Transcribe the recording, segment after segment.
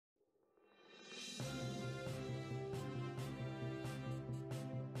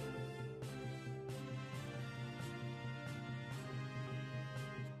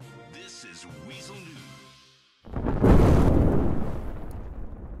This is Weazle News.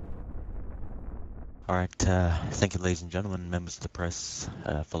 Alright, thank you ladies and gentlemen, members of the press,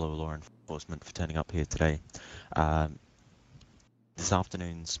 fellow law enforcement for turning up here today. This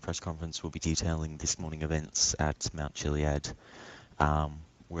afternoon's press conference will be detailing this morning events at Mount Chiliad,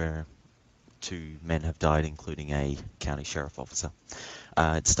 where two men have died, including a county sheriff officer.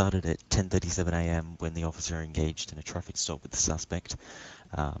 It started at 10:37 a.m. when the officer engaged in a traffic stop with the suspect.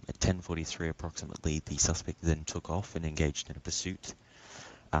 At 10:43 approximately, the suspect then took off and engaged in a pursuit.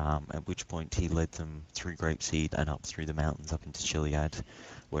 At which point he led them through Grapeseed and up through the mountains up into Chiliad,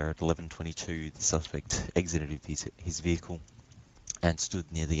 where at 11:22 the suspect exited his vehicle and stood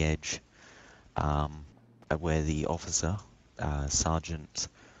near the edge, where the officer, Sergeant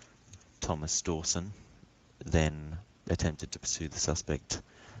Thomas Dawson, then attempted to pursue the suspect,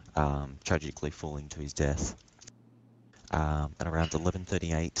 tragically falling to his death. At around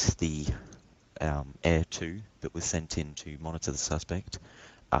 11:38, the Air 2 that was sent in to monitor the suspect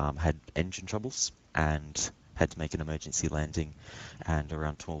had engine troubles and had to make an emergency landing, and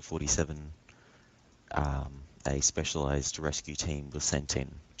around 12:47 a specialised rescue team was sent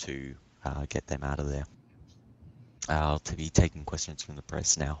in to get them out of there. To be taking questions from the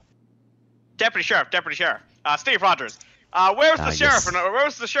press now. Deputy Sheriff, Steve Rogers. Where's the sheriff? Yes.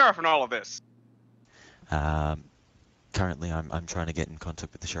 Where's the sheriff in all of this? Currently, I'm trying to get in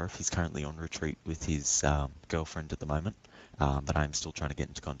contact with the sheriff. He's currently on retreat with his girlfriend at the moment, but I'm still trying to get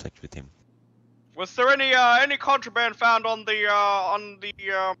into contact with him. Was there any contraband found on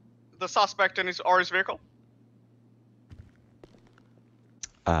the suspect in his vehicle?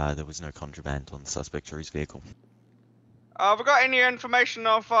 There was no contraband on the suspect or his vehicle. Have we got any information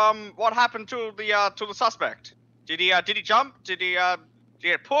of what happened to the suspect? Did he jump? Did he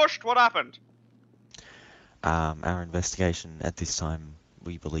get pushed? What happened? Our investigation at this time,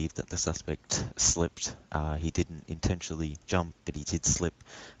 we believe that the suspect slipped. He didn't intentionally jump, but he did slip,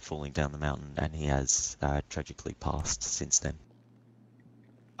 falling down the mountain, and he has tragically passed since then.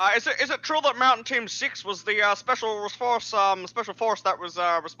 Is it true that Mountain Team 6 was the special force that was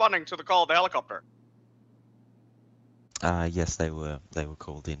responding to the call of the helicopter? Yes, they were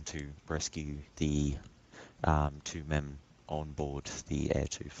called in to rescue the two men on board the Air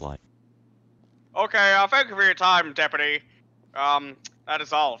 2 flight. Okay, thank you for your time, Deputy. That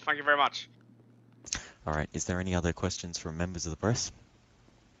is all. Thank you very much. Alright, is there any other questions from members of the press?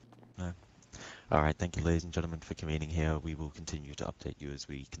 No? Alright, thank you ladies and gentlemen for convening here. We will continue to update you as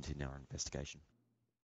we continue our investigation.